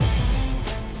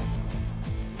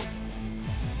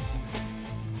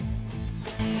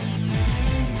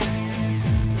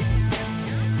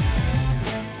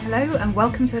Hello and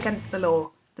welcome to Against the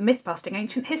Law, the myth-busting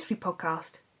ancient history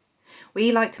podcast.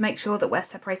 We like to make sure that we're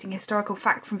separating historical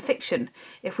fact from fiction.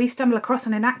 If we stumble across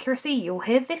an inaccuracy, you'll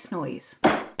hear this noise.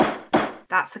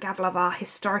 That's the gavel of our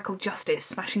historical justice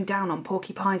smashing down on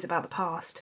porcupines about the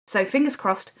past. So fingers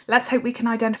crossed, let's hope we can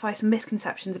identify some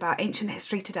misconceptions about ancient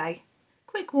history today.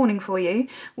 Quick warning for you,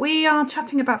 we are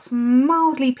chatting about some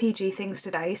mildly PG things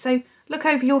today, so look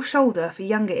over your shoulder for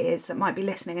younger ears that might be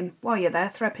listening, and while you're there,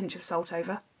 throw a pinch of salt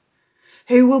over.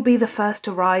 Who will be the first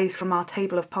to rise from our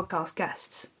table of podcast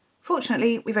guests?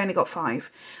 Fortunately, we've only got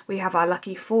 5. We have our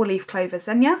lucky 4-leaf clover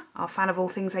Xenia, our fan of all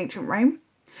things ancient Rome.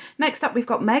 Next up we've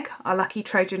got Meg, our lucky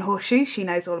Trojan horseshoe, she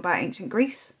knows all about ancient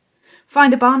Greece.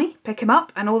 Find a Barney, pick him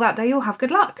up, and all that day you'll have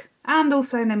good luck, and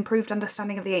also an improved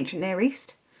understanding of the ancient Near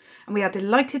East. And we are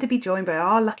delighted to be joined by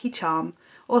our lucky charm,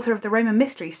 author of the Roman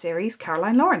Mysteries series,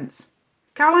 Caroline Lawrence.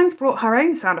 Caroline's brought her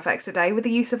own sound effects today with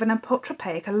the use of an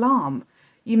apotropaic alarm.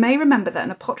 You may remember that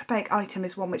an apotropaic item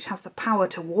is one which has the power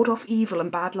to ward off evil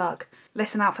and bad luck.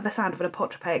 Listen out for the sound of an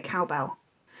apotropaic cowbell.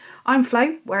 I'm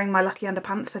Flo, wearing my lucky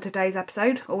underpants for today's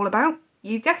episode, all about,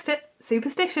 you guessed it,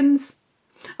 superstitions.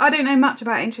 I don't know much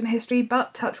about ancient history,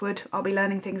 but touch wood, I'll be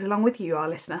learning things along with you, our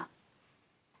listener.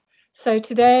 So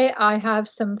today I have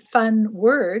some fun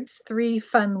words, 3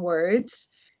 fun words.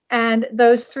 And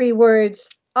those 3 words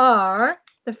are,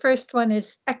 the first one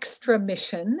is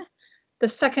extramission. The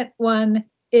second one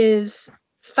is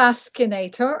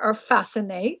fascinator or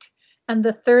fascinate. And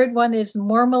the third one is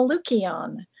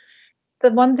mormalukion.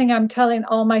 The one thing I'm telling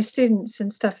all my students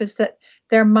and stuff is that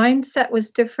their mindset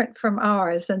was different from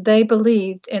ours, and they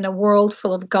believed in a world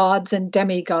full of gods and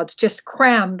demigods, just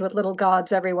crammed with little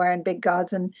gods everywhere and big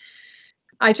gods. And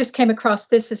I just came across,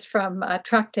 this is from a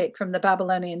tractate from the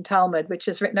Babylonian Talmud, which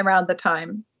is written around the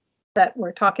time that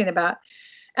we're talking about.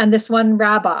 And this one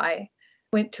rabbi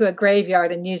went to a graveyard,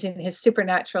 and using his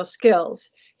supernatural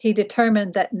skills, he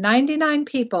determined that 99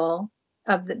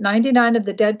 of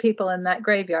the dead people in that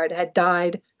graveyard had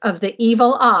died of the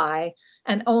evil eye,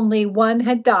 and only 1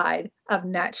 had died of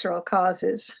natural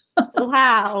causes.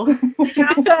 Wow.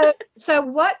 So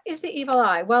what is the evil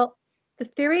eye? Well, the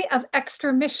theory of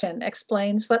extramission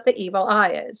explains what the evil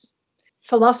eye is.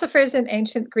 Philosophers in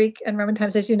ancient Greek and Roman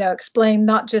times, as you know, explain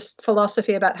not just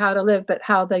philosophy about how to live, but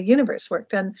how the universe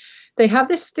worked. And they have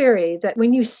this theory that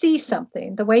when you see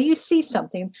something, the way you see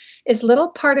something is little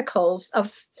particles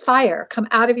of fire come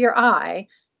out of your eye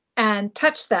and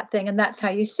touch that thing, and that's how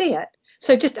you see it.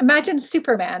 So just imagine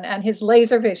Superman and his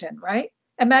laser vision, right?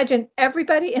 Imagine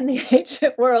everybody in the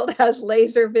ancient world has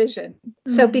laser vision.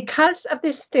 So because of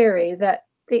this theory that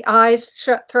the eyes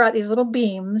throw out these little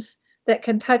beams that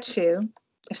can touch you,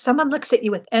 if someone looks at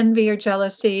you with envy or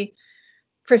jealousy,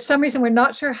 for some reason, we're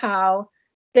not sure how,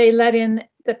 they let in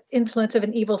the influence of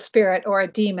an evil spirit or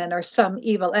a demon or some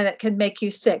evil, and it can make you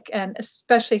sick. And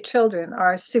especially children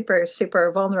are super,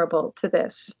 super vulnerable to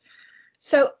this.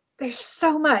 So there's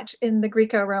so much in the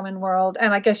Greco-Roman world,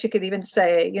 and I guess you could even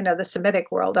say, the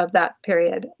Semitic world of that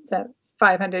period, the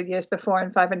 500 years before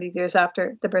and 500 years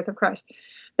after the birth of Christ,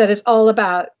 that is all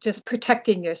about just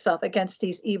protecting yourself against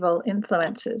these evil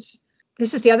influences.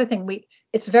 This is the other thing.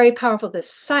 It's very powerful. The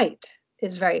sight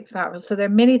is very powerful. So there are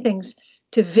many things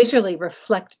to visually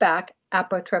reflect back.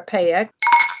 Apotropaic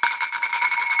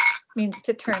means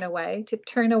to turn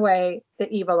away the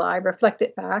evil eye, reflect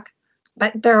it back.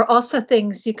 But there are also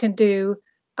things you can do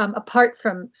apart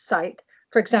from sight.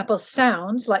 For example,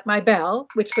 sounds like my bell,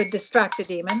 which would distract a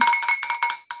demon.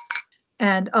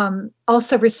 And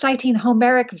also reciting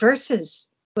Homeric verses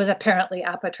was apparently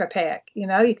apotropaic.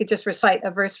 You could just recite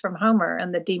a verse from Homer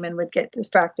and the demon would get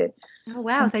distracted. Oh,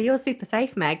 wow. So you're super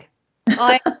safe, Meg.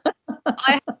 I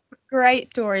have some great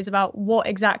stories about what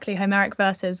exactly Homeric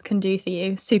verses can do for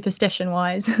you,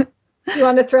 superstition-wise. You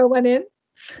want to throw one in?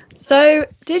 So,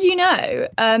 did you know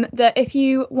that if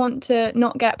you want to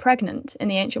not get pregnant in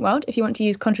the ancient world, if you want to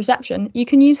use contraception, you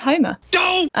can use Homer.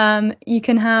 You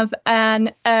can have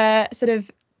an sort of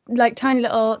like tiny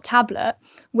little tablet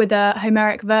with a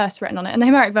Homeric verse written on it. And the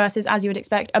Homeric verse is, as you would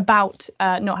expect, about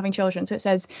not having children. So it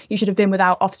says you should have been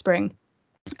without offspring.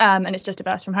 And it's just a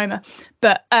verse from Homer.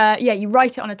 But you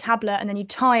write it on a tablet and then you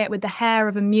tie it with the hair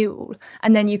of a mule,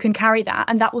 and then you can carry that,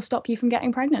 and that will stop you from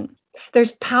getting pregnant.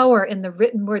 There's power in the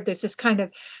written word.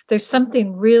 There's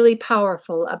something really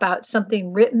powerful about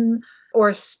something written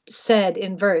or said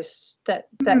in verse that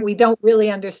we don't really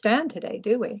understand today,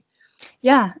 do we?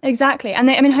 Yeah, exactly. And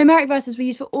I mean, Homeric verses were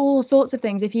used for all sorts of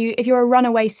things. If you're a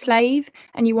runaway slave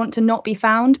and you want to not be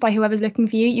found by whoever's looking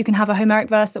for you, you can have a Homeric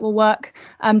verse that will work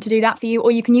to do that for you.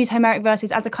 Or you can use Homeric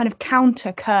verses as a kind of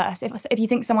counter curse. If you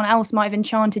think someone else might have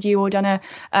enchanted you or done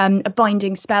a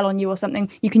binding spell on you or something,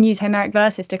 you can use Homeric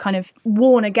verses to kind of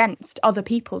warn against other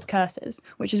people's curses,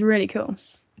 which is really cool.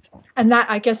 And that,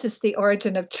 I guess, is the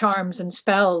origin of charms and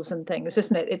spells and things,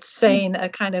 isn't it? It's saying a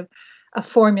kind of a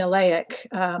formulaic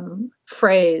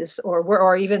phrase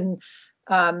or even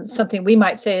something we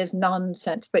might say is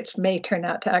nonsense, which may turn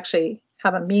out to actually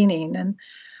have a meaning. And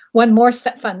one more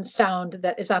fun sound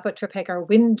that is apotropaic are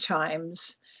wind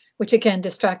chimes, which again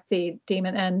distract the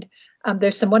demon. And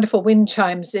there's some wonderful wind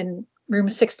chimes in room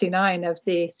 69 of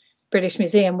the British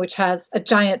Museum, which has a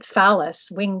giant phallus,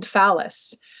 winged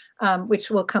phallus, which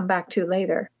we'll come back to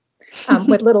later,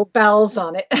 with little bells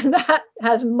on it. And that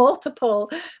has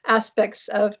multiple aspects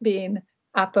of being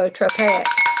apotropaic.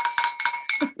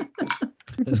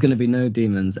 There's going to be no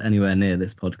demons anywhere near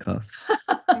this podcast.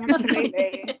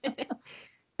 Absolutely.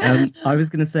 I was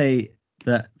going to say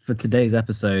that for today's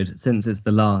episode, since it's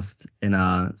the last in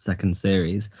our second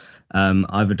series,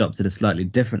 I've adopted a slightly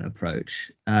different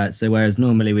approach. So whereas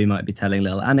normally we might be telling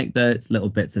little anecdotes, little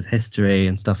bits of history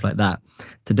and stuff like that,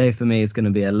 today for me is going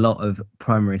to be a lot of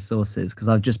primary sources, because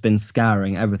I've just been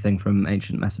scouring everything from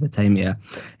ancient Mesopotamia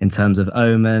in terms of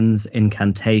omens,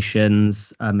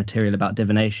 incantations, material about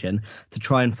divination, to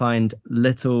try and find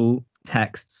little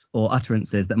texts or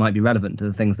utterances that might be relevant to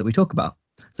the things that we talk about,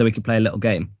 so we could play a little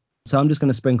game. So I'm just going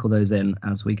to sprinkle those in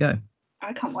as we go.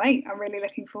 I can't wait. I'm really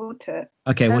looking forward to it.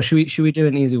 Okay, well, should we do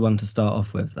an easy one to start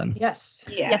off with then? Yes.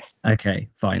 Yes. Okay,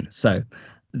 fine. So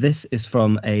this is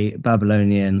from a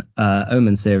Babylonian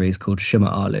omen series called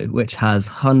Shuma Alu, which has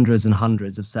hundreds and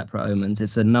hundreds of separate omens.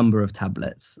 It's a number of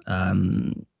tablets,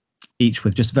 each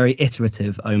with just very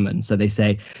iterative omens. So they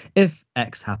say, if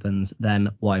X happens,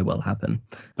 then Y will happen.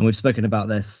 And we've spoken about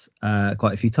this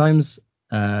quite a few times.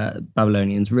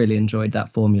 Babylonians really enjoyed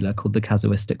that formula called the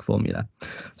casuistic formula.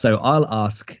 So I'll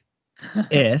ask,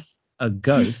 if a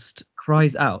ghost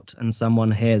cries out and someone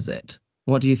hears it,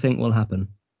 what do you think will happen?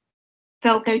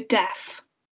 They'll go deaf.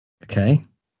 Okay.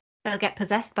 They'll get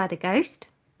possessed by the ghost.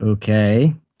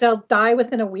 Okay. They'll die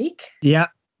within a week. Yeah,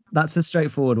 that's a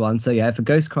straightforward one. So yeah, if a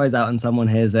ghost cries out and someone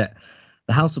hears it,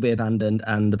 the house will be abandoned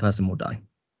and the person will die.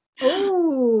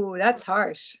 Oh, that's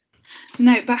harsh.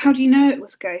 No, but how do you know it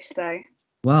was a ghost, though?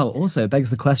 Well, also it begs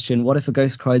the question, what if a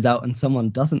ghost cries out and someone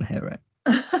doesn't hear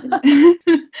it?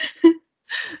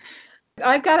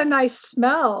 I've got a nice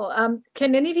smell.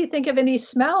 Can any of you think of any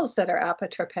smells that are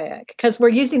apotropaic? Because we're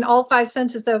using all five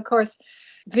senses, though, of course,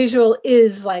 visual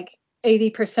is like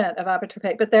 80% of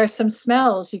apotropaic, but there are some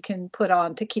smells you can put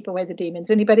on to keep away the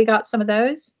demons. Anybody got some of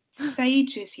those?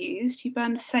 Sage is used. You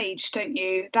burn sage, don't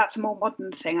you? That's a more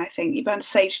modern thing, I think. You burn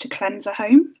sage to cleanse a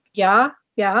home. Yeah,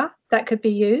 that could be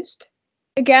used.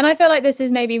 Again, I feel like this is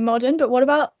maybe modern, but what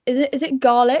about, is it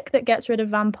garlic that gets rid of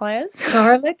vampires?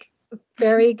 Garlic,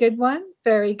 very good one.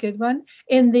 Very good one.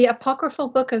 In the apocryphal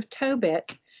book of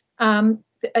Tobit,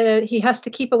 he has to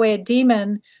keep away a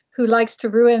demon who likes to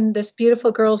ruin this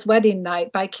beautiful girl's wedding night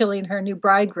by killing her new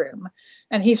bridegroom.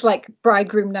 And he's like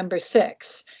bridegroom number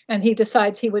 6. And he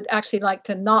decides he would actually like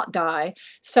to not die.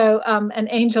 So an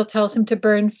angel tells him to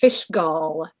burn fish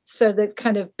gall. So that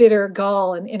kind of bitter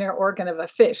gall, an inner organ of a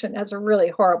fish, and has a really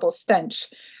horrible stench.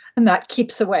 And that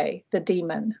keeps away the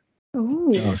demon.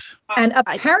 Ooh. Gosh. And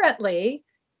apparently,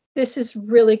 this is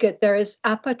really good. There is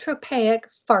apotropaic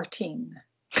farting.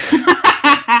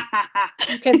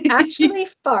 You can actually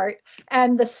fart,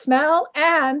 and the smell,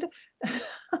 and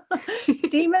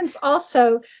demons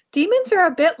are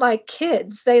a bit like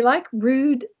kids. They like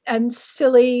rude and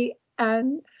silly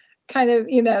and kind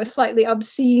of, slightly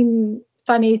obscene,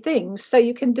 funny things. So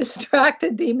you can distract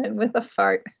a demon with a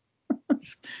fart.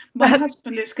 My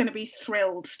husband is going to be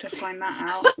thrilled to find that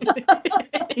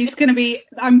out. He's going to be,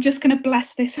 I'm just going to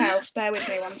bless this house. Bear with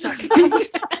me 1 second.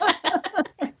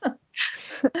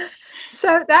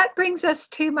 So that brings us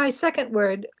to my second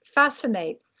word,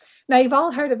 fascinate. Now, you've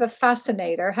all heard of a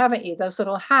fascinator, haven't you? Those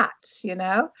little hats,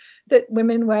 that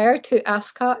women wear to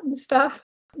ascot and stuff.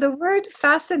 The word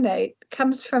fascinate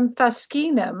comes from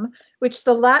fascinum, which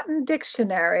the Latin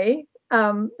dictionary,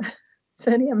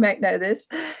 Sonia might know this,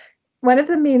 one of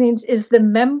the meanings is the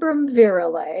membrum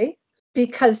virile,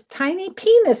 because tiny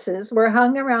penises were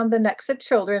hung around the necks of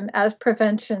children as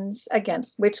preventions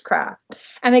against witchcraft.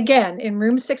 And again, in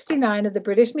room 69 of the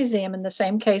British Museum, in the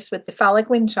same case with the phallic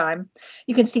wind chime,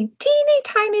 you can see teeny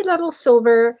tiny little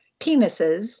silver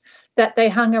penises that they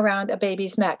hung around a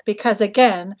baby's neck. Because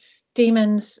again,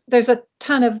 demons, there's a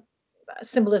ton of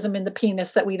symbolism in the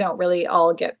penis that we don't really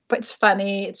all get. But it's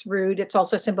funny, it's rude, it's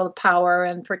also a symbol of power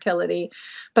and fertility.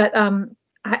 But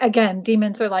again,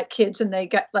 demons are like kids and they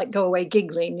go away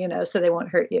giggling, so they won't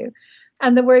hurt you.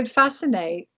 And the word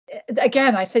fascinate,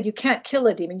 again, I said you can't kill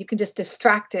a demon, you can just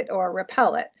distract it or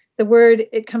repel it. The word,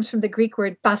 it comes from the Greek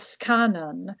word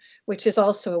baskanon, which is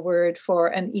also a word for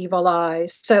an evil eye.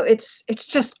 So it's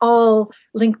just all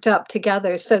linked up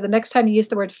together. So the next time you use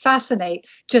the word fascinate,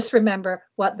 just remember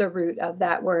what the root of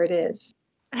that word is.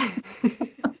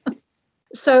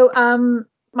 So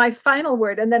my final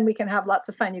word, and then we can have lots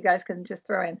of fun. You guys can just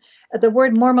throw in the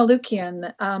word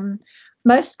Mormalukian.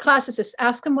 Most classicists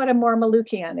ask them what a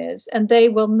Mormalukian is, and they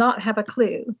will not have a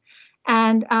clue.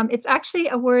 And it's actually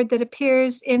a word that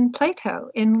appears in Plato,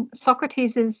 in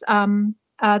Socrates's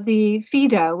the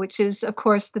Phaedo, which is, of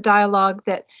course, the dialogue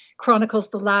that chronicles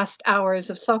the last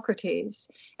hours of Socrates.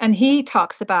 And he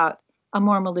talks about a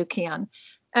Mormalukian.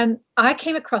 And I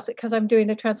came across it because I'm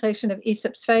doing a translation of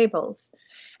Aesop's Fables.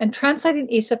 And translating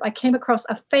Aesop, I came across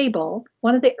a fable,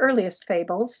 one of the earliest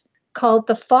fables, called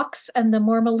The Fox and the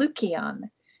Mormalukian.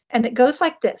 And it goes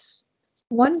like this.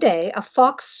 One day, a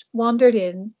fox wandered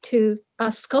into a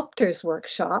sculptor's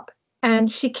workshop, and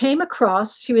she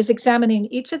was examining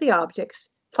each of the objects.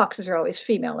 Foxes are always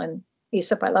female in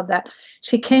Aesop, I love that.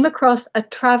 She came across a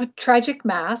tragic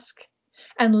mask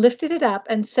and lifted it up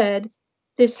and said,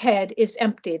 "This head is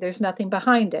empty, there's nothing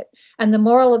behind it." And the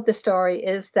moral of the story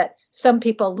is that some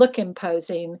people look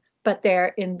imposing, but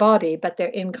they're in body, but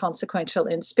they're inconsequential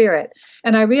in spirit.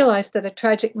 And I realized that a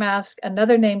tragic mask,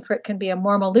 another name for it can be a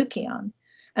Mormalukian.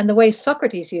 And the way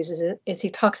Socrates uses it is he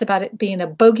talks about it being a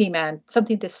bogeyman,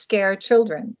 something to scare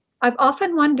children. I've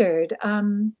often wondered,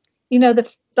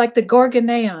 like the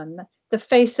Gorgoneon, the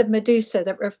face of Medusa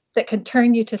that can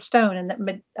turn you to stone, and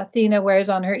that Athena wears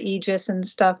on her aegis and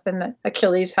stuff, and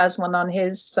Achilles has one on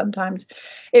his sometimes.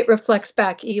 It reflects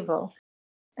back evil.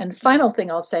 And final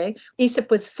thing I'll say, Aesop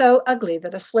was so ugly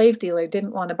that a slave dealer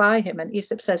didn't want to buy him. And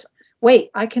Aesop says, wait,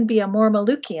 I can be a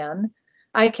Mormalukian.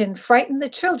 I can frighten the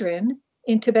children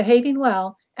into behaving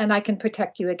well, and I can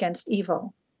protect you against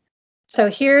evil. So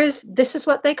this is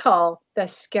what they call the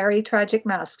scary tragic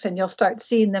masks, and you'll start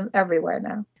seeing them everywhere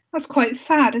now. That's quite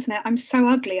sad, isn't it? I'm so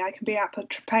ugly, I can be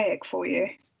apotropaic for you.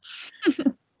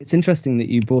 It's interesting that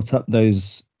you brought up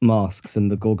those masks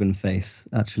and the Gorgon face,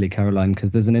 actually, Caroline,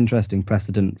 because there's an interesting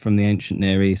precedent from the ancient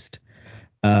Near East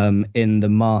in the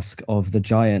mask of the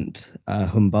giant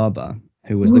Humbaba,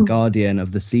 who was the guardian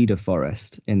of the cedar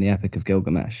forest in the Epic of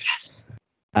Gilgamesh. Yes.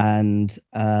 And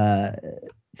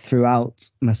throughout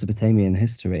Mesopotamian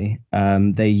history,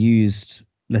 they used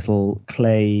little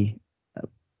clay,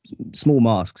 small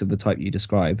masks of the type you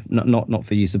describe, not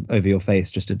for use over your face,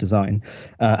 just a design,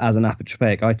 as an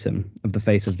apotropaic item of the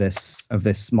face of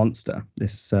this monster,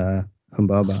 this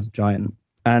Humbaba giant.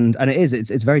 And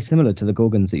it's very similar to the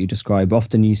Gorgons that you describe.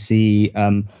 Often you see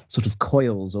sort of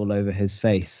coils all over his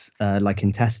face, like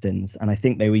intestines, and I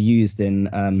think they were used in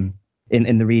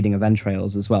the reading of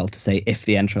entrails as well, to say if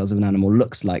the entrails of an animal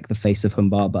looks like the face of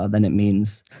Humbaba, then it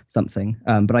means something.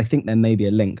 But I think there may be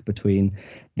a link between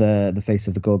the face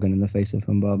of the Gorgon and the face of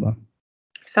Humbaba.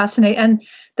 Fascinating. And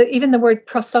even the word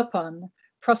prosopon,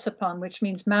 which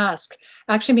means mask,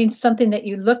 actually means something that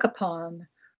you look upon.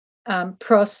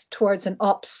 Pros towards an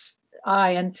ops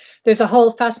eye. And there's a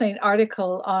whole fascinating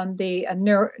article on the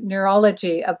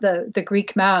neurology of the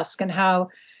Greek mask and how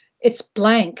it's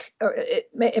blank, or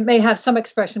it may have some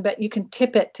expression, but you can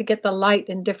tip it to get the light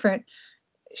in different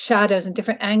shadows and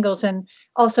different angles. And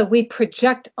also we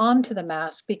project onto the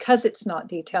mask because it's not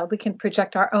detailed. We can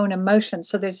project our own emotions.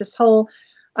 So there's this whole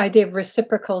idea of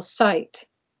reciprocal sight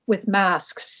with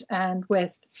masks and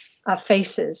with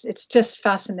faces. It's just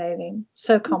fascinating,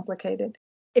 so complicated.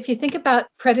 If you think about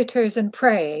predators and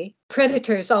prey,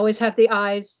 predators always have the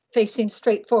eyes facing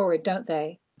straight forward, don't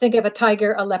they? Think of a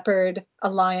tiger, a leopard, a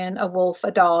lion, a wolf,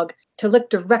 a dog. To look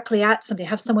directly at somebody,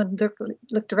 have someone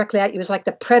look directly at you is like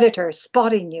the predator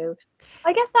spotting you.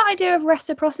 I guess that idea of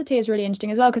reciprocity is really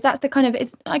interesting as well, because that's the kind of,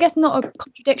 it's, I guess, not a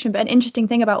contradiction, but an interesting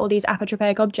thing about all these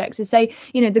apotropaic objects is, say,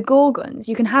 the Gorgons,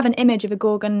 you can have an image of a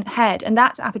Gorgon head, and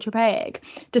that's apotropaic,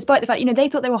 despite the fact, they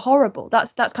thought they were horrible.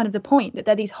 That's kind of the point, that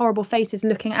they're these horrible faces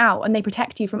looking out, and they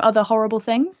protect you from other horrible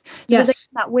things. So yes. There's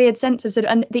that weird sense of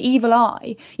and the evil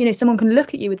eye, someone can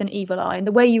look at you with an evil eye, and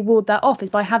the way you ward that off is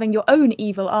by having your own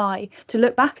evil eye to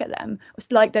look back at them.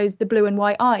 It's like the blue and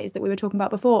white eyes that we were talking about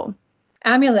before.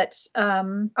 Amulets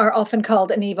are often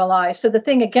called an evil eye. So the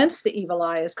thing against the evil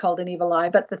eye is called an evil eye,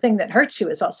 but the thing that hurts you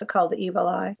is also called the evil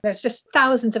eye. There's just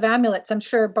thousands of amulets. I'm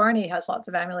sure Barney has lots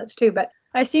of amulets too, but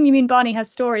I assume you mean Barney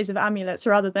has stories of amulets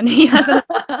rather than he has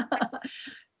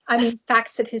I mean,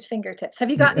 facts at his fingertips. Have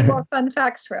you got any more fun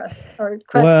facts for us or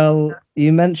questions? Well,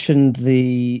 you mentioned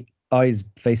the eyes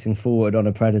facing forward on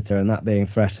a predator and that being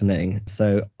threatening.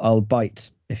 So I'll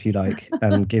bite, if you like,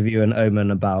 and give you an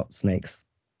omen about snakes.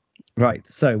 Right.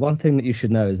 So one thing that you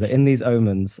should know is that in these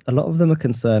omens, a lot of them are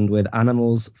concerned with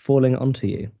animals falling onto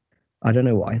you. I don't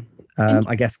know why.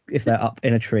 I guess if they're up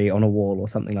in a tree on a wall or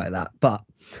something like that. But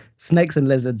snakes and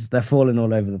lizards, they're falling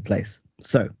all over the place.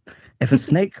 So if a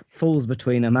snake falls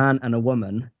between a man and a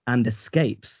woman and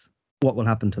escapes, what will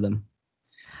happen to them?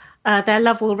 Their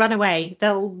love will run away.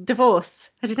 They'll divorce.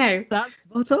 I don't know. That's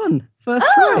spot on. First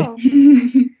try. Oh.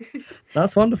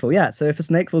 That's wonderful. Yeah. So if a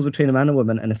snake falls between a man and a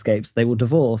woman and escapes, they will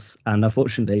divorce and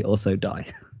unfortunately also die.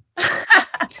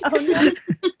 Oh no.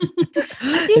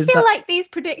 I do feel like these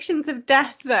predictions of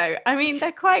death, though, I mean,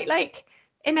 they're quite like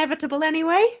inevitable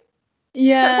anyway.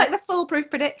 Yeah. That's like the foolproof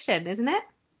prediction, isn't it?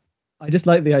 I just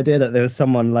like the idea that there was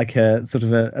someone like a sort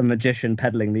of a magician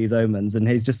peddling these omens, and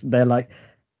they're like,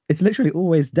 it's literally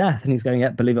always death. And he's going, yeah,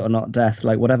 believe it or not, death.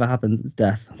 Like, whatever happens, it's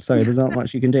death. Sorry, there's not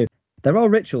much you can do. There are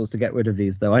rituals to get rid of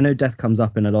these, though. I know death comes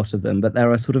up in a lot of them, but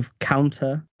there are sort of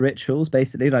counter rituals,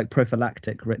 basically, like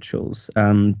prophylactic rituals.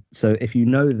 So if you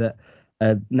know that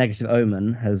a negative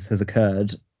omen has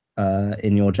occurred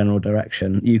in your general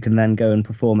direction, you can then go and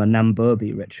perform a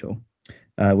Namburbi ritual,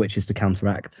 which is to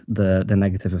counteract the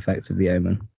negative effects of the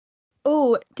omen.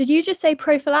 Oh, did you just say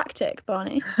prophylactic,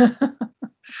 Barney?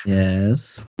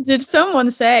 Yes. Did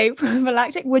someone say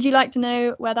prophylactic? Would you like to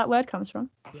know where that word comes from?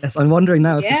 Yes, I'm wondering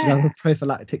now if we should have a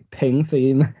prophylactic ping for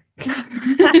you.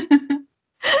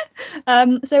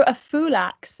 So a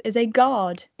phulax is a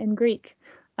guard in Greek.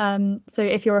 So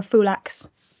if you're a phulax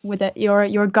with it, you're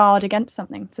a guard against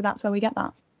something. So that's where we get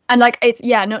that. And like it's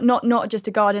not just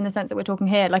a guard in the sense that we're talking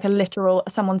here, like a literal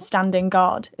someone standing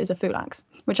guard is a phulax,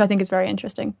 which I think is very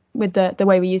interesting with the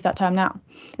way we use that term now.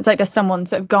 It's like there's someone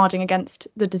sort of guarding against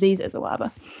the diseases or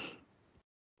whatever.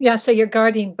 Yeah, so you're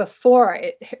guarding before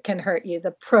it can hurt you,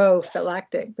 the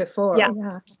prophylactic before.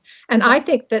 Yeah. And I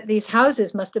think that these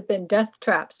houses must have been death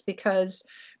traps because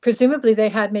presumably they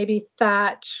had maybe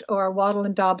thatch or wattle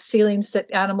and daub ceilings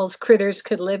that animals, critters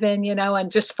could live in,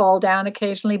 and just fall down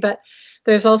occasionally. But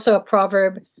there's also a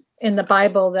proverb in the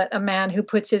Bible that a man who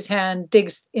puts his hand,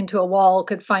 digs into a wall,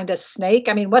 could find a snake.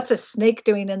 I mean, what's a snake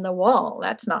doing in the wall?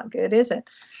 That's not good, is it?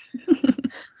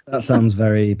 That sounds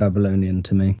very Babylonian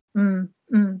to me.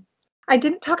 I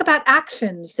didn't talk about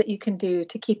actions that you can do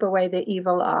to keep away the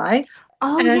evil eye.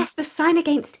 Oh, yes, the sign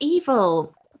against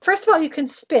evil. First of all, you can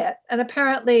spit. And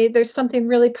apparently there's something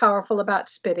really powerful about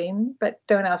spitting, but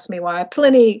don't ask me why.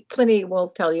 Pliny will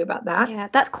tell you about that. Yeah,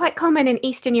 that's quite common in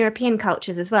Eastern European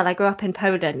cultures as well. I grew up in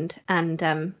Poland and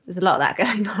there's a lot of that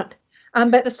going on.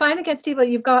 But the sign against evil,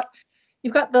 you've got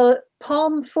the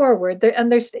palm forward, and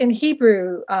there's in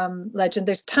Hebrew legend,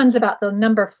 there's tons about the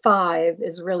number 5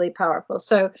 is really powerful.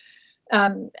 So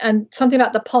and something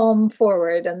about the palm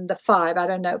forward and the 5, I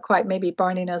don't know quite, maybe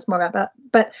Barney knows more about that.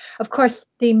 But of course,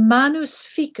 the manus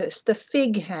ficus, the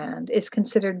fig hand, is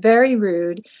considered very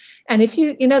rude. And if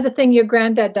you know the thing your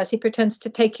granddad does, he pretends to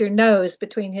take your nose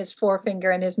between his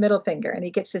forefinger and his middle finger, and he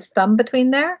gets his thumb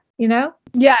between there,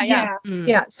 Yeah.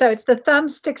 So it's the thumb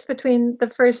sticks between the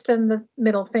first and the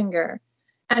middle finger.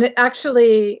 And it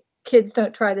actually, kids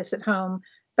don't try this at home,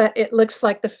 but it looks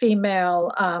like the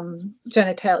female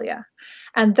genitalia.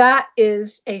 And that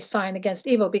is a sign against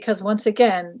evil because, once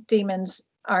again, demons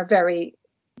are very,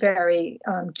 very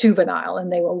juvenile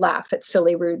and they will laugh at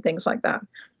silly, rude things like that.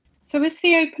 So is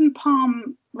the open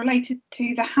palm related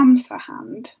to the Hamsa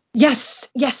hand? Yes,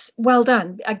 well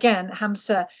done. Again,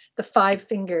 Hamsa, the 5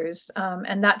 fingers,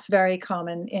 and that's very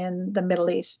common in the Middle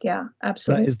East. Yeah,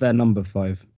 absolutely. That is their number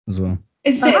 5 as well.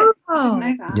 Is it? Oh. I didn't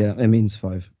know that. Yeah, it means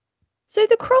 5. So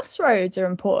the crossroads are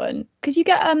important because you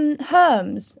get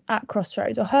herms at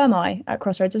crossroads or hermi at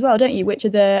crossroads as well, don't you? Which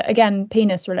are again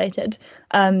penis related,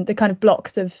 the kind of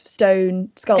blocks of stone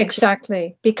sculpture.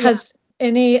 Exactly, because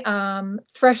any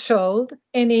threshold,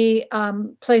 any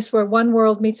place where one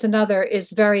world meets another is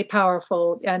very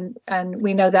powerful, and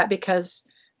we know that because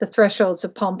the thresholds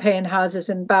of Pompeian houses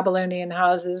and Babylonian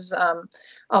houses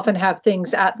often have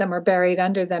things at them or buried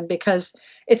under them because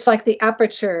it's like the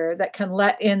aperture that can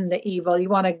let in the evil. You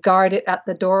want to guard it at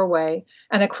the doorway,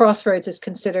 and a crossroads is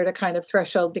considered a kind of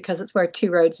threshold because it's where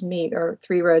 2 roads meet or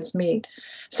 3 roads meet.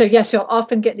 So yes, you'll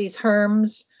often get these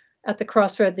herms at the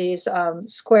crossroad, these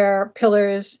square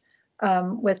pillars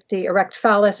with the erect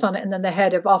phallus on it, and then the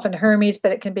head of often Hermes,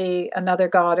 but it can be another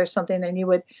god or something, and you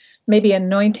would maybe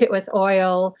anoint it with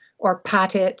oil or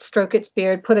pat it, stroke its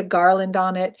beard, put a garland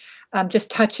on it, just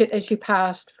touch it as you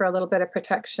passed for a little bit of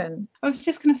protection. I was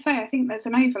just going to say, I think there's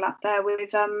an overlap there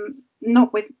with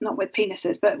not with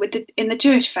penises, but in the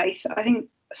Jewish faith. I think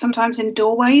sometimes in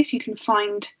doorways you can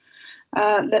find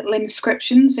little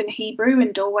inscriptions in Hebrew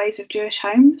in doorways of Jewish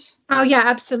homes. Oh yeah,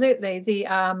 absolutely. The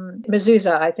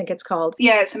mezuzah, I think it's called.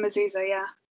 Yeah, it's a mezuzah. Yeah.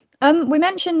 We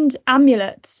mentioned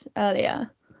amulets earlier.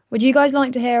 Would you guys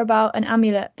like to hear about an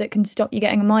amulet that can stop you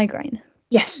getting a migraine?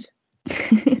 Yes.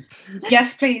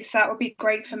 Yes, please. That would be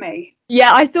great for me.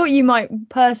 Yeah, I thought you might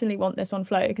personally want this one,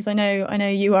 Flo, because I know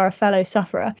you are a fellow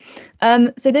sufferer.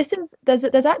 So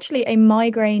there's actually a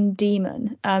migraine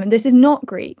demon. This is not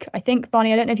Greek. I think,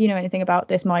 Barney, I don't know if you know anything about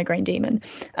this migraine demon,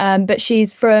 but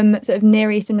she's from sort of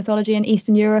Near Eastern mythology and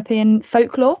Eastern European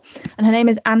folklore, and her name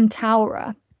is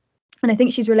Antaura. And I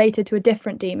think she's related to a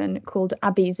different demon called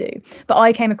Abizu. But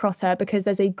I came across her because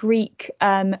there's a Greek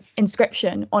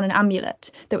inscription on an amulet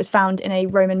that was found in a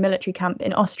Roman military camp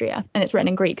in Austria. And it's written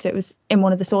in Greek, so it was in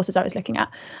one of the sources I was looking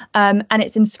at. And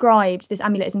it's inscribed, this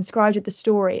amulet is inscribed with the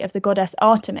story of the goddess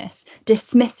Artemis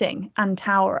dismissing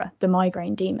Antaura, the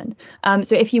migraine demon.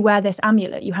 So if you wear this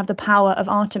amulet, you have the power of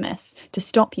Artemis to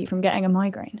stop you from getting a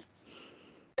migraine.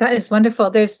 That is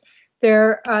wonderful. There's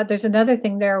another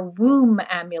thing. There are womb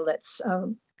amulets,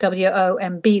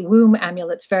 WOMB, womb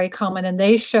amulets, very common, and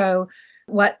they show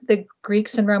what the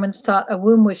Greeks and Romans thought a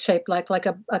womb was shaped like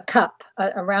a cup,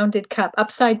 a rounded cup,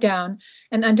 upside down,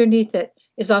 and underneath it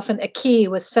is often a key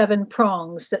with 7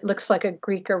 prongs that looks like a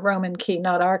Greek or Roman key,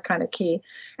 not our kind of key.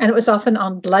 And it was often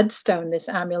on bloodstone, this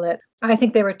amulet. I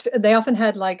think they often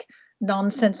had like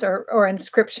nonsense or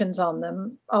inscriptions on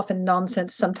them, often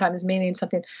nonsense, sometimes meaning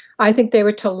something. I think they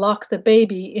were to lock the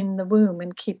baby in the womb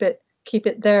and keep it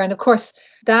there. And of course,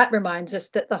 that reminds us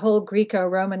that the whole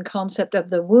Greco-Roman concept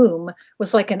of the womb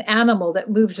was like an animal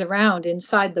that moves around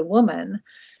inside the woman.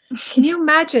 Can you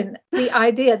imagine the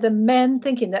idea, the men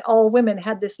thinking that all women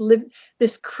had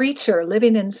this creature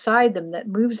living inside them that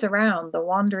moves around, the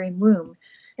wandering womb?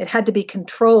 It had to be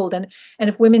controlled, and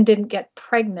if women didn't get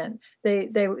pregnant, they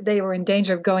were in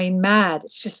danger of going mad.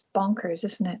 It's just bonkers,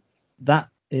 isn't it? That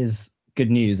is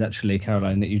good news, actually,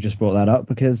 Caroline, that you just brought that up,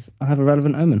 because I have a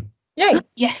relevant omen. Yay!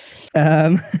 Yes.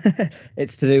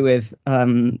 It's to do with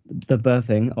the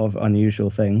birthing of unusual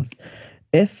things.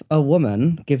 If a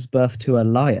woman gives birth to a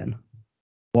lion,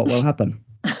 what will happen?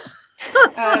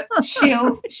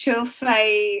 She'll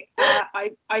say,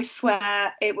 I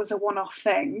swear it was a one-off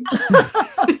thing.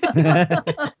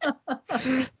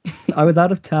 I was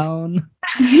out of town.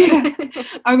 Yeah,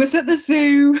 I was at the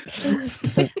zoo.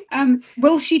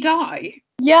 Will she die?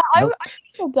 Yeah, I think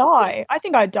she'll die. I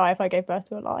think I'd die if I gave birth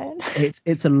to a lion.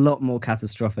 It's a lot more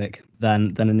catastrophic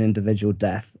than an individual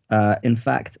death. In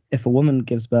fact, if a woman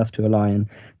gives birth to a lion,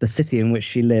 the city in which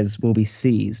she lives will be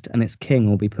seized and its king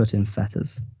will be put in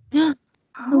fetters.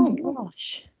 Oh my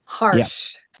gosh.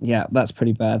 Harsh. Yeah, that's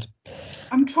pretty bad.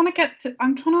 I'm trying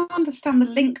to understand the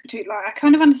link between, like, I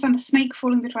kind of understand a snake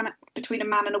falling between a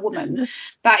man and a woman.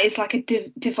 That is like a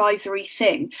divisory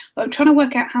thing. But I'm trying to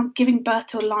work out how giving birth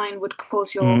to a lion would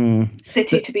cause your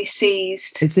city to be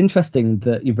seized. It's interesting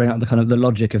that you bring up the kind of the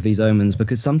logic of these omens,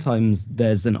 because sometimes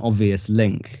there's an obvious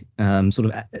link,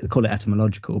 sort of call it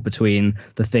etymological, between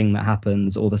the thing that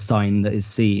happens or the sign that is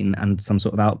seen and some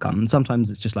sort of outcome. And sometimes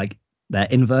it's just like they're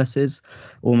inverses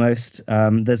almost.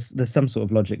 There's some sort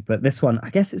of logic, but this one, I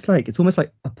guess it's almost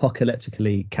like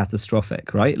apocalyptically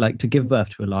catastrophic, right? Like, to give birth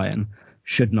to a lion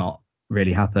should not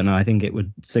really happen, and I think it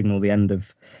would signal the end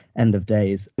of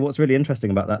days. What's really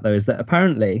interesting about that, though, is that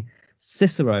apparently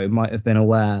Cicero might have been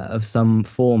aware of some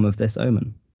form of this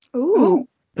omen. Ooh.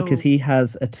 Because he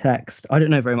has a text. I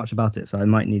don't know very much about it, so I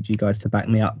might need you guys to back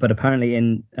me up. But apparently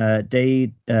in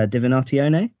De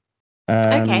Divinatione.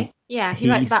 Okay, yeah, he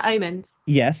writes about omens.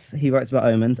 Yes, he writes about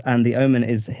omens, and the omen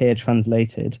is here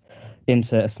translated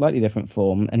into a slightly different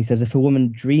form. And he says, if a woman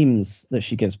dreams that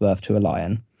she gives birth to a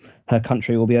lion, her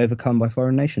country will be overcome by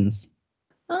foreign nations.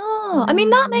 Oh, I mean,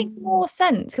 that makes more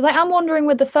sense, because I am wondering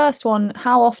with the first one,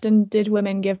 how often did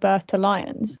women give birth to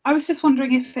lions? I was just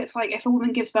wondering if it's like, if a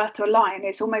woman gives birth to a lion,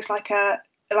 it's almost like a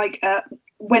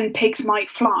when pigs might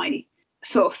fly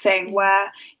sort of thing,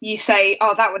 where you say,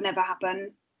 oh, that would never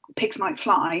happen, pigs might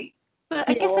fly. But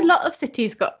I guess a lot of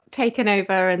cities got taken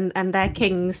over and their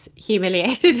kings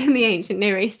humiliated in the ancient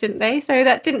Near East, didn't they? So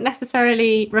that didn't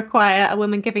necessarily require a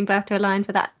woman giving birth to a lion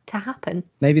for that to happen.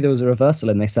 Maybe there was a reversal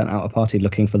and they sent out a party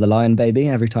looking for the lion baby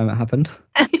every time it happened.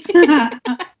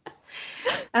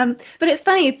 But it's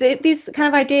funny, these kind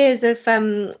of ideas of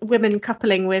women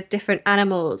coupling with different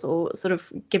animals or sort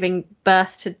of giving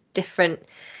birth to different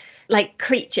like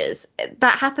creatures,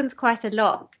 that happens quite a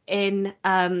lot in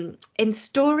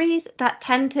stories that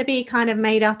tend to be kind of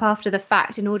made up after the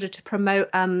fact in order to promote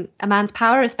a man's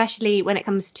power, especially when it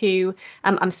comes to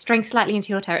I'm straying slightly into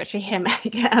your territory here,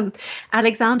 Meg.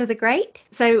 Alexander the Great.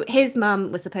 So his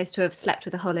mum was supposed to have slept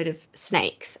with a whole load of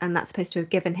snakes, and that's supposed to have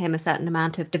given him a certain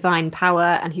amount of divine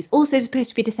power, and he's also supposed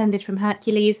to be descended from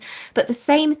Hercules. But the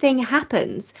same thing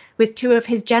happens with two of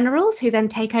his generals who then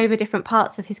take over different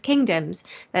parts of his kingdoms.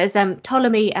 There's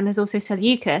Ptolemy and there's also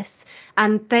Seleucus,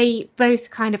 and they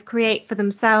both kind of create for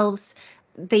themselves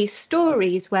these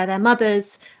stories where their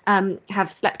mothers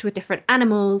have slept with different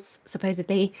animals,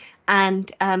 supposedly,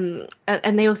 and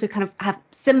they also kind of have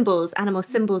symbols, animal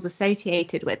symbols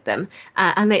associated with them,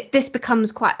 and this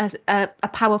becomes quite a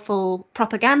powerful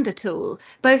propaganda tool,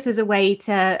 both as a way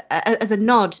to as a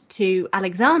nod to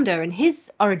Alexander and his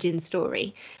origin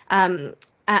story, and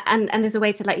as a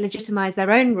way to like legitimize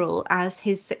their own rule as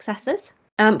his successors.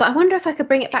 But I wonder if I could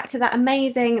bring it back to that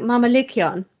amazing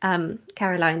Marmalukion,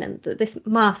 Caroline, and this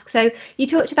mask. So you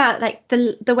talked about like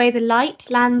the way the light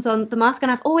lands on the mask,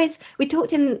 and we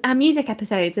talked in our music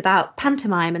episodes about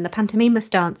pantomime and the pantomimist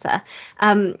dancer,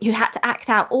 who had to act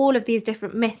out all of these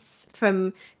different myths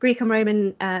from Greek and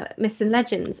Roman myths and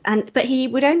legends, but he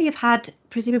would only have had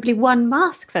presumably one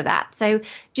mask for that. So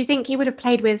do you think he would have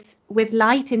played with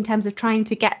light in terms of trying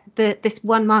to get this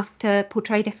one mask to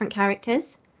portray different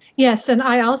characters? Yes, and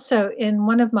I also, in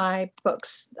one of my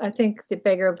books, I think The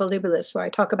Beggar of Volubilis, where I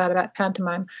talk about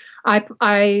pantomime,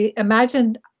 I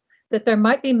imagined that there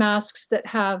might be masks that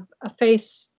have a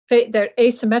face, they're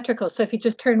asymmetrical. So if you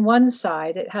just turn one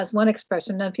side, it has one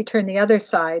expression. And if you turn the other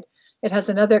side, it has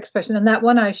another expression. And that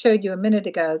one I showed you a minute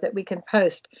ago that we can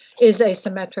post is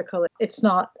asymmetrical. It's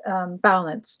not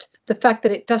balanced. The fact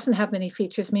that it doesn't have many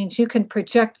features means you can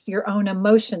project your own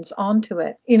emotions onto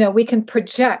it. You know, we can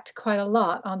project quite a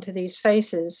lot onto these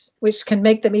faces, which can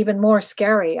make them even more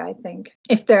scary, I think,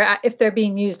 if they're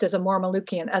being used as a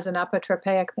Marmalukian, as an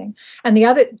apotropaic thing. And the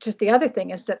other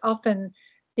thing is that often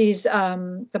these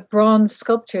the bronze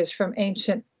sculptures from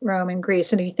ancient Rome and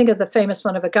Greece, and if you think of the famous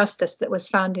one of Augustus that was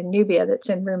found in Nubia, that's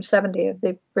in room 70 of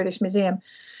the British Museum,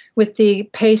 with the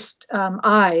paste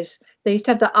eyes. They used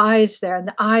to have the eyes there, and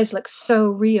the eyes look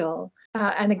so real.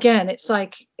 And again, it's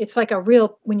like a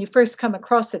real, when you first come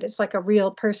across it, it's like a real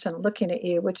person looking at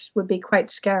you, which would be quite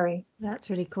scary. That's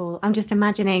really cool. I'm just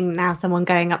imagining now someone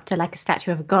going up to like a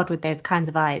statue of a god with those kinds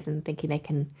of eyes and thinking they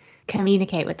can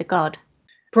communicate with the god.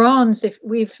 Bronze, if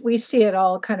we see it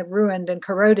all kind of ruined and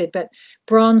corroded, but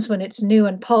bronze, when it's new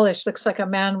and polished, looks like a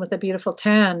man with a beautiful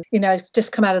tan. You know, it's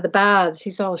just come out of the baths.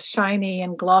 He's all shiny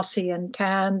and glossy and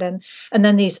tanned, and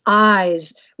then these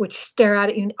eyes which stare out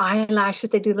at you, eyelashes.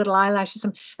 They do little eyelashes,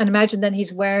 and imagine then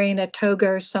he's wearing a toga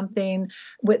or something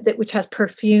which has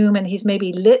perfume, and he's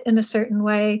maybe lit in a certain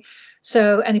way.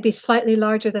 So, and he'd be slightly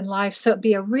larger than life. So it'd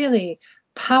be a really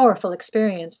powerful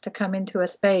experience to come into a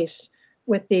space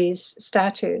with these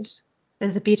statues.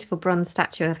 There's a beautiful bronze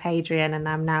statue of Hadrian, and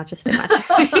I'm now just imagining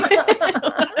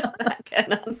that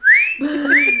going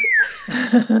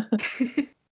on.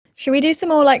 Should we do some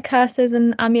more like curses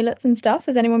and amulets and stuff?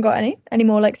 Has anyone got any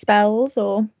more like spells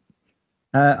or?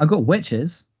 I've got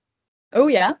witches. Oh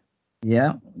yeah.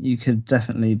 Yeah, you could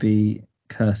definitely be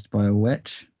cursed by a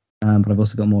witch, but I've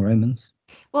also got more omens.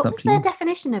 What was the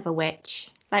definition of a witch?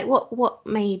 Like, what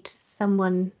made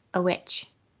someone a witch?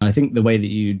 I think the way that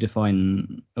you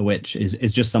define a witch is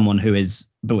just someone who is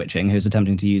bewitching, who's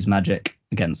attempting to use magic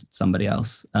against somebody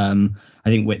else. I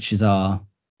think witch is a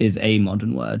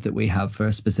modern word that we have for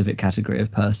a specific category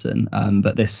of person.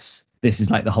 But this is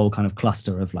like the whole kind of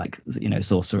cluster of like, you know,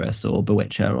 sorceress or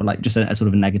bewitcher, or like just a sort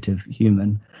of a negative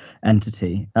human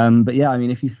entity. But yeah, I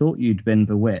mean, if you thought you'd been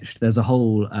bewitched, there's a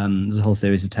whole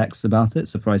series of texts about it.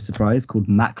 Surprise, surprise, called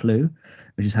Maklu,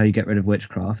 which is how you get rid of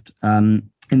witchcraft.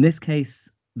 In this case,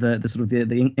 the sort of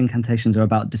the incantations are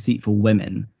about deceitful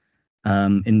women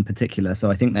in particular.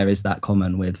 So I think there is that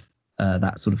common with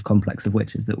that sort of complex of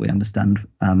witches that we understand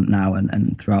now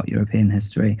and throughout European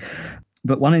history.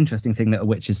 But one interesting thing that a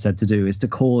witch is said to do is to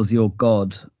cause your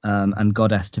god and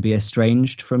goddess to be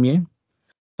estranged from you,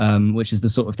 which is the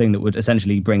sort of thing that would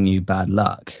essentially bring you bad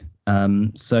luck.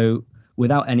 So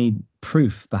without any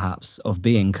proof, perhaps, of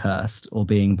being cursed or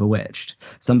being bewitched,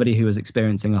 somebody who was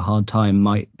experiencing a hard time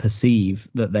might perceive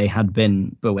that they had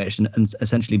been bewitched and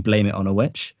essentially blame it on a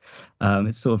witch.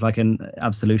 It's sort of like an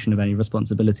absolution of any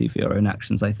responsibility for your own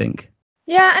actions, I think.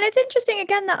 Yeah, and it's interesting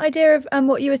again that idea of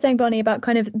what you were saying, Bonnie, about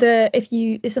kind of if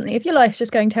your life's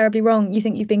just going terribly wrong, you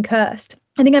think you've been cursed.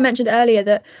 I think I mentioned earlier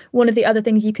that one of the other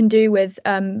things you can do with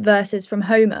verses from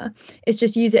Homer is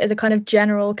just use it as a kind of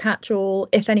general catch-all.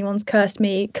 If anyone's cursed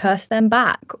me, curse them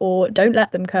back, or don't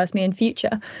let them curse me in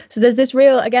future. So there's this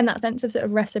real, again, that sense of sort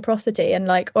of reciprocity, and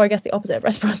like, or I guess the opposite of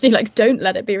reciprocity, like don't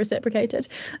let it be reciprocated.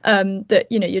 That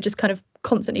you're just kind of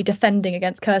constantly defending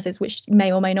against curses which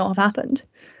may or may not have happened.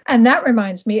 And that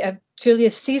reminds me of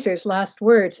Julius Caesar's last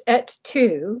words, et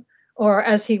tu, or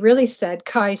as he really said,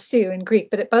 kai su in Greek,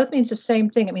 but it both means the same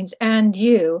thing. It means and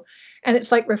you. And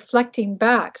it's like reflecting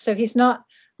back. So he's not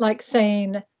like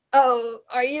saying, oh,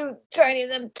 are you joining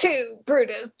them too,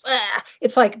 Brutus? Ah.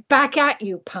 It's like back at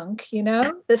you, punk,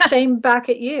 the same back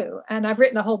at you. And I've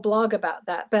written a whole blog about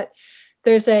that. But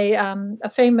there's a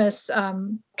famous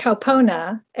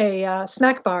Caupona, a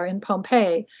snack bar in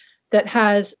Pompeii, that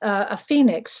has a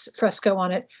phoenix fresco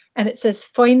on it, and it says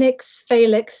Phoenix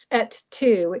Felix et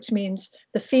tu, which means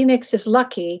the phoenix is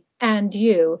lucky and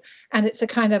you. And it's a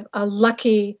kind of a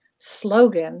lucky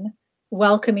slogan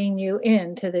welcoming you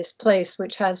into this place,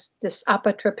 which has this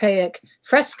apotropaic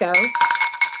fresco.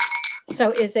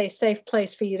 So is a safe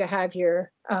place for you to have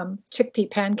your chickpea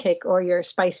pancake or your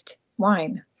spiced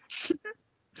wine.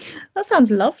 That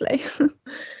sounds lovely.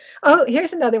 Oh,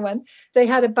 here's another one. They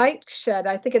had a bike shed,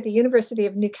 I think at the University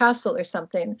of Newcastle or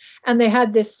something. And they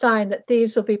had this sign that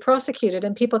thieves will be prosecuted,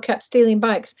 and people kept stealing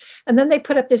bikes. And then they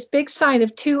put up this big sign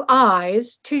of two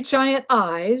giant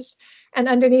eyes. And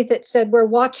underneath it said, we're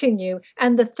watching you.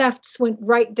 And the thefts went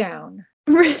right down.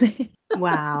 Really?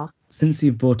 Wow. Since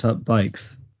you've brought up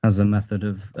bikes as a method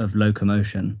of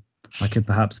locomotion, I could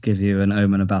perhaps give you an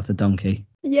omen about a donkey.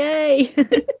 Yay!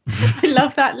 I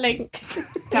love that link.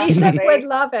 Aesop would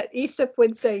love it. Aesop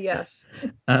would say yes.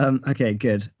 Okay,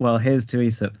 good. Well, here's to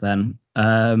Aesop then.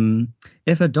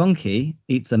 If a donkey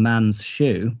eats a man's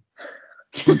shoe,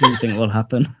 what do you think will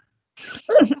happen?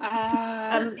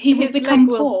 He will his become leg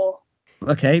will-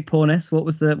 poor. Okay, poorness. What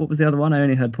was the other one? I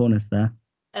only heard poorness there.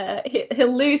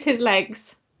 He'll lose his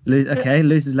legs. Lose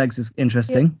his legs is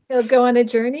interesting. He'll go on a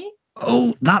journey.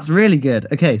 Oh, that's really good.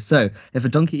 Okay, so if a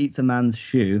donkey eats a man's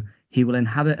shoe, he will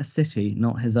inhabit a city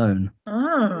not his own.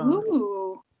 Oh.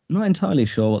 Ooh. Not entirely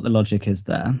sure what the logic is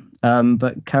there,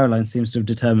 but Caroline seems to have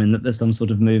determined that there's some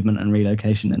sort of movement and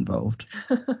relocation involved.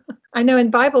 I know in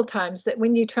Bible times that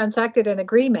when you transacted an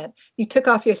agreement, you took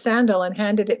off your sandal and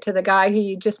handed it to the guy who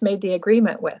you just made the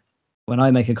agreement with. When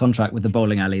I make a contract with the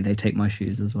bowling alley, they take my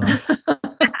shoes as well.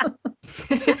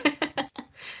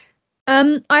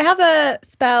 I have a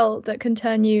spell that can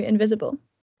turn you invisible.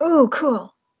 Oh,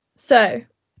 cool. So,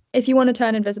 if you want to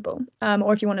turn invisible,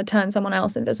 or if you want to turn someone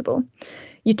else invisible,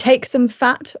 you take some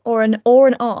fat or an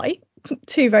eye,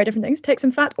 two very different things. Take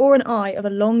some fat or an eye of a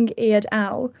long-eared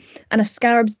owl and a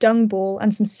scarab's dung ball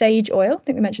and some sage oil. I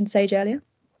think we mentioned sage earlier.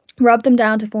 Rub them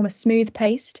down to form a smooth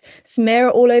paste, smear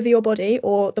it all over your body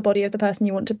or the body of the person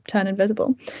you want to turn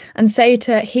invisible, and say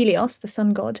to Helios, the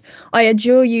sun god, I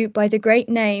adjure you by the great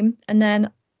name, and then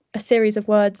a series of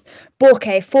words,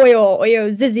 Borke, Foyo, Oyo,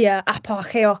 Zizia, Apa,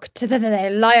 Heok,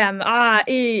 Liam,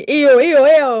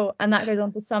 Io, and that goes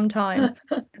on for some time.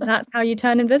 And that's how you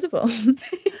turn invisible.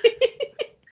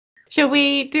 Shall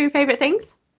we do favourite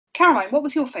things? Caroline, what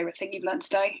was your favourite thing you've learned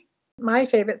today? My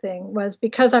favorite thing was,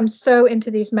 because I'm so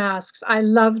into these masks, I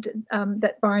loved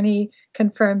that Barney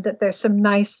confirmed that there's some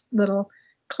nice little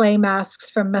clay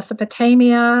masks from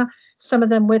Mesopotamia, some of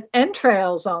them with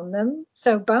entrails on them.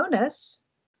 So bonus.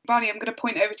 Barney, I'm going to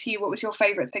point over to you. What was your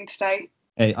favourite thing today?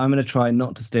 Hey, I'm going to try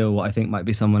not to steal what I think might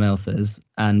be someone else's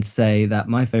and say that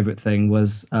my favourite thing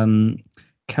was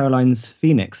Caroline's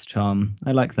Phoenix charm.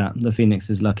 I like that. The Phoenix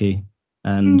is lucky,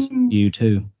 and you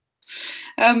too.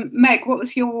 Meg, what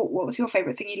was your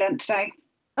favourite thing you learnt today?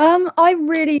 I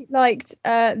really liked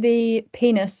the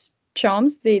penis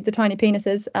charms, the tiny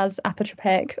penises as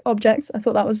apotropaic objects. I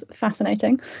thought that was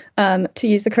fascinating, to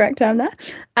use the correct term there.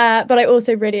 But I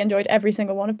also really enjoyed every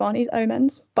single one of Barney's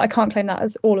omens. But I can't claim that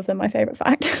as all of them my favourite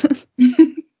fact.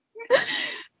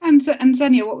 And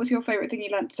Xenia, what was your favourite thing you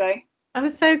learnt today? I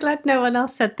was so glad no one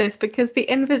else said this, because the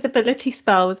invisibility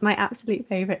spell was my absolute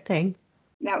favourite thing.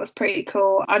 That was pretty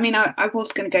cool. I mean, I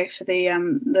was going to go for the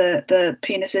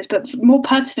penises, but more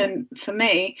pertinent for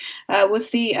me was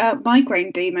the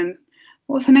migraine demon.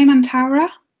 What was her name? Antaura?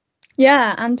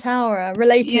 Yeah, Antaura,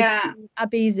 related Yeah. to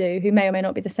Abizu, who may or may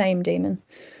not be the same demon.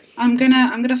 I'm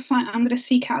gonna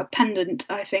seek out a pendant,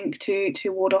 I think, to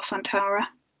ward off Antaura.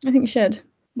 I think you should.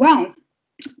 Well,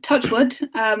 touch wood,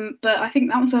 but I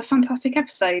think that was a fantastic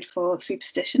episode for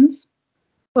superstitions.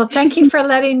 Well, thank you for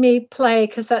letting me play,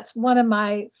 because that's one of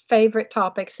my favorite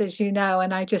topics, as you know,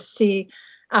 and I just see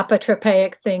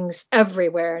apotropaic things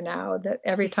everywhere now. That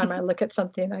every time I look at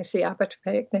something, I see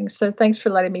apotropaic things. So thanks for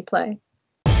letting me play.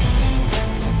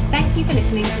 Thank you for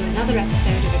listening to another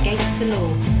episode of Against the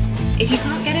Law. If you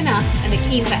can't get enough and are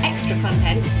keen for extra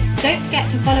content, don't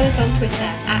forget to follow us on Twitter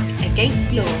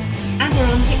 @AgainstLaw, and we're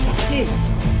on TikTok too.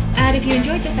 And if you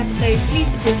enjoyed this episode,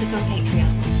 please support us on Patreon.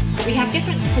 We have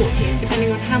different support tiers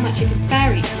depending on how much you can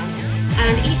spare each month,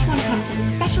 and each one comes with a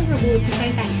special reward to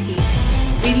say thank you.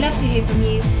 We'd love to hear from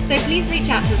you, so please reach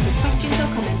out to us with questions or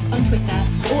comments on Twitter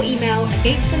or email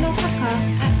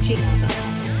againstthelaw@gmail.com.